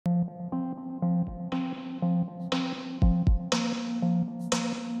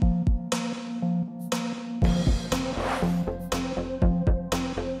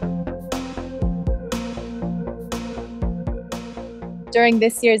During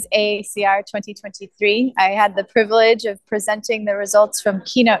this year's AACR 2023, I had the privilege of presenting the results from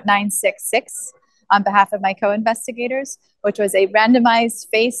KEYNOTE-966 on behalf of my co-investigators, which was a randomized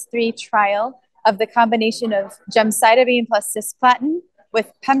phase 3 trial of the combination of gemcitabine plus cisplatin with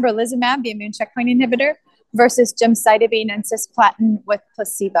pembrolizumab, the immune checkpoint inhibitor, versus gemcitabine and cisplatin with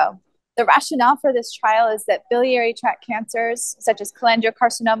placebo. The rationale for this trial is that biliary tract cancers, such as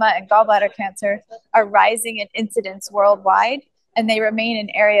cholangiocarcinoma and gallbladder cancer, are rising in incidence worldwide, and they remain an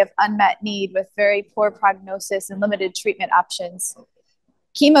area of unmet need with very poor prognosis and limited treatment options.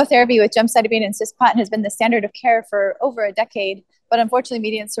 Chemotherapy with gemcitabine and cisplatin has been the standard of care for over a decade, but unfortunately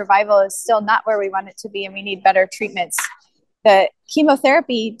median survival is still not where we want it to be, and we need better treatments. The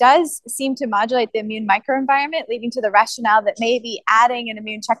chemotherapy does seem to modulate the immune microenvironment, leading to the rationale that maybe adding an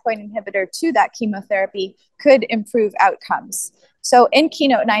immune checkpoint inhibitor to that chemotherapy could improve outcomes. So in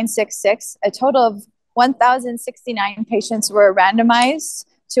KEYNOTE-966, a total of 1,069 patients were randomized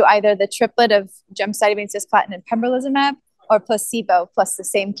to either the triplet of gemcitabine, cisplatin, and pembrolizumab, or placebo plus the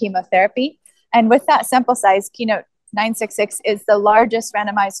same chemotherapy. And with that sample size, KEYNOTE-966 is the largest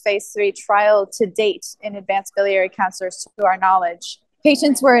randomized phase 3 trial to date in advanced biliary cancers to our knowledge.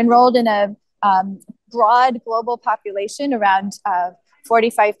 Patients were enrolled in a broad global population. Around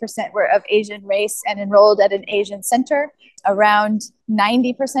 45% were of Asian race and enrolled at an Asian center. Around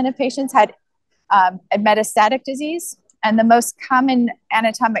 90% of patients had a metastatic disease, and the most common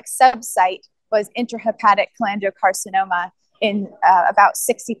anatomic subsite was intrahepatic cholangiocarcinoma in about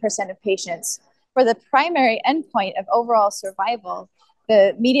 60% of patients. For the primary endpoint of overall survival,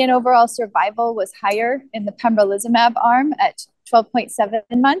 the median overall survival was higher in the pembrolizumab arm at 12.7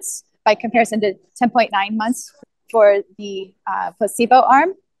 months by comparison to 10.9 months for the placebo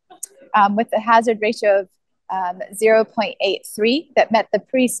arm, with a hazard ratio of 0.83 that met the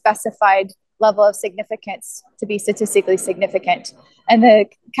pre-specified level of significance to be statistically significant. And the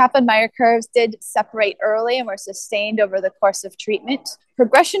Kaplan-Meier curves did separate early and were sustained over the course of treatment.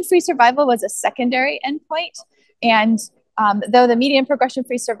 Progression-free survival was a secondary endpoint. And though the median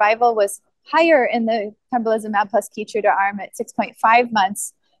progression-free survival was higher in the pembrolizumab plus Keytruda arm at 6.5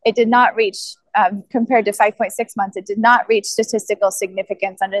 months, it did not reach, compared to 5.6 months, it did not reach statistical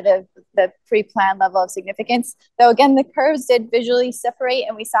significance under the pre-planned level of significance. Though again, the curves did visually separate,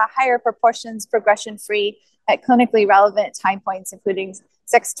 and we saw higher proportions progression-free at clinically relevant time points, including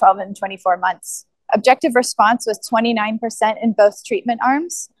 6, 12, and 24 months. Objective response was 29% in both treatment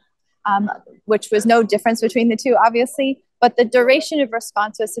arms, which was no difference between the two, obviously, but the duration of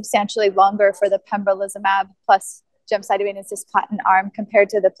response was substantially longer for the pembrolizumab plus gemcitabine and cisplatin arm compared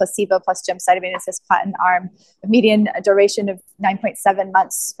to the placebo plus gemcitabine and cisplatin arm, a median duration of 9.7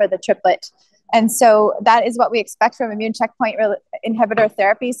 months for the triplet. And so that is what we expect from immune checkpoint inhibitor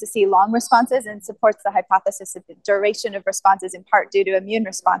therapies, to see long responses, and supports the hypothesis that the duration of response is in part due to immune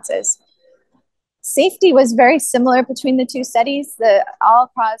responses. Safety was very similar between the two studies. The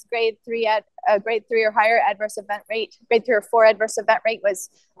all-cause grade 3 or higher adverse event rate, grade 3 or 4 adverse event rate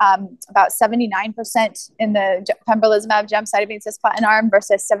was about 79% in the pembrolizumab gemcitabine cisplatin arm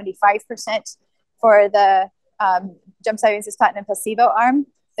versus 75% for the gemcitabine cisplatin and placebo arm.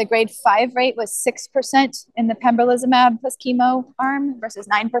 The grade 5 rate was 6% in the pembrolizumab plus chemo arm versus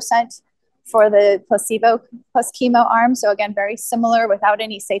 9% for the placebo plus chemo arm. So again, very similar without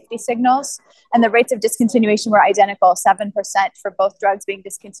any safety signals. And the rates of discontinuation were identical, 7% for both drugs being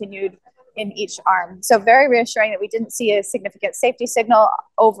discontinued in each arm. So very reassuring that we didn't see a significant safety signal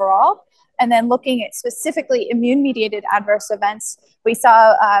overall. And then looking at specifically immune-mediated adverse events, we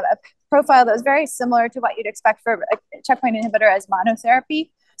saw a profile that was very similar to what you'd expect for a checkpoint inhibitor as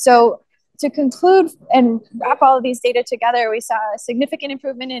monotherapy. So to conclude and wrap all of these data together, we saw a significant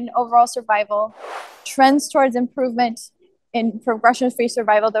improvement in overall survival, trends towards improvement in progression-free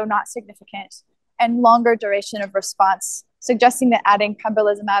survival, though not significant, and longer duration of response, suggesting that adding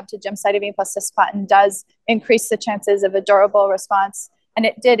pembrolizumab to gemcitabine plus cisplatin does increase the chances of a durable response. And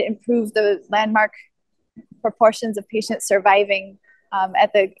it did improve the landmark proportions of patients surviving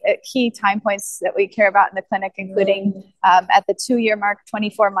at the key time points that we care about in the clinic, including at the 2-year mark,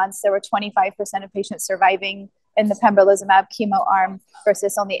 24 months, there were 25% of patients surviving in the pembrolizumab chemo arm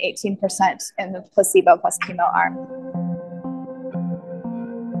versus only 18% in the placebo plus chemo arm.